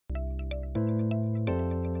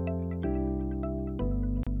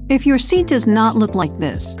If your seat does not look like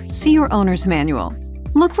this, see your owner's manual.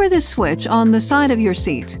 Look for this switch on the side of your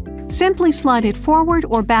seat. Simply slide it forward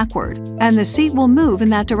or backward, and the seat will move in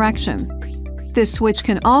that direction. This switch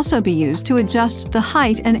can also be used to adjust the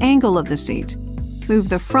height and angle of the seat. Move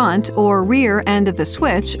the front or rear end of the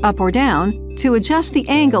switch up or down to adjust the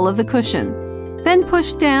angle of the cushion. Then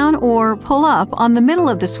push down or pull up on the middle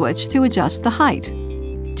of the switch to adjust the height.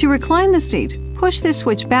 To recline the seat, push this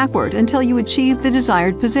switch backward until you achieve the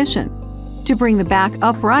desired position. To bring the back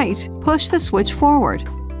upright, push the switch forward.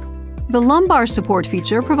 The lumbar support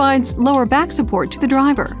feature provides lower back support to the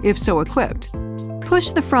driver, if so equipped. Push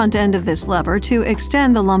the front end of this lever to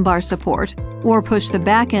extend the lumbar support, or push the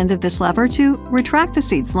back end of this lever to retract the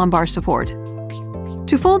seat's lumbar support.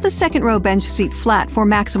 To fold the second row bench seat flat for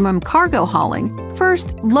maximum cargo hauling,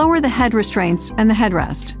 first lower the head restraints and the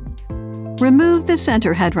headrest. Remove the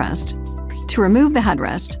center headrest. To remove the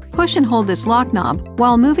headrest, push and hold this lock knob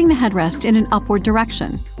while moving the headrest in an upward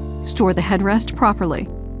direction. Store the headrest properly.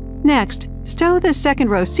 Next, stow the second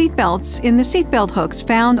row seat belts in the seatbelt hooks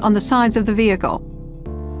found on the sides of the vehicle.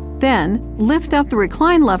 Then, lift up the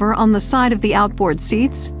recline lever on the side of the outboard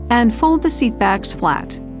seats and fold the seat backs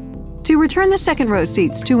flat. To return the second row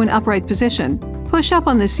seats to an upright position, push up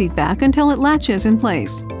on the seat back until it latches in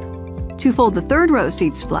place. To fold the third row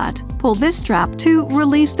seats flat, pull this strap to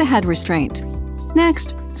release the head restraint.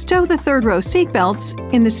 Next, stow the third row seat belts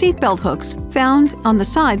in the seatbelt hooks found on the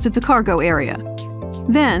sides of the cargo area.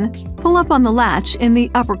 Then, pull up on the latch in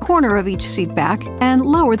the upper corner of each seat back and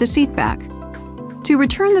lower the seat back. To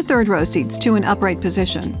return the third row seats to an upright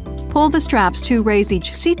position, pull the straps to raise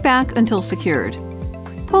each seat back until secured.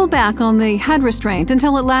 Pull back on the head restraint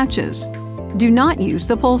until it latches. Do not use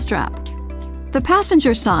the pull strap. The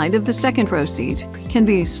passenger side of the second row seat can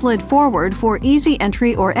be slid forward for easy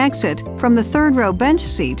entry or exit from the third row bench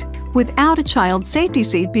seat without a child safety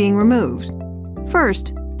seat being removed.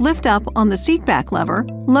 First, lift up on the seat back lever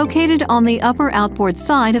located on the upper outboard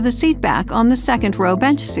side of the seat back on the second row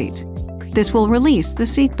bench seat. This will release the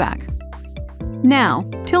seat back. Now,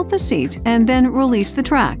 tilt the seat and then release the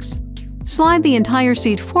tracks. Slide the entire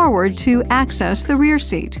seat forward to access the rear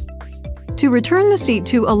seat. To return the seat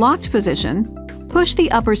to a locked position, push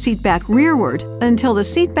the upper seat back rearward until the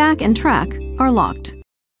seat back and track are locked.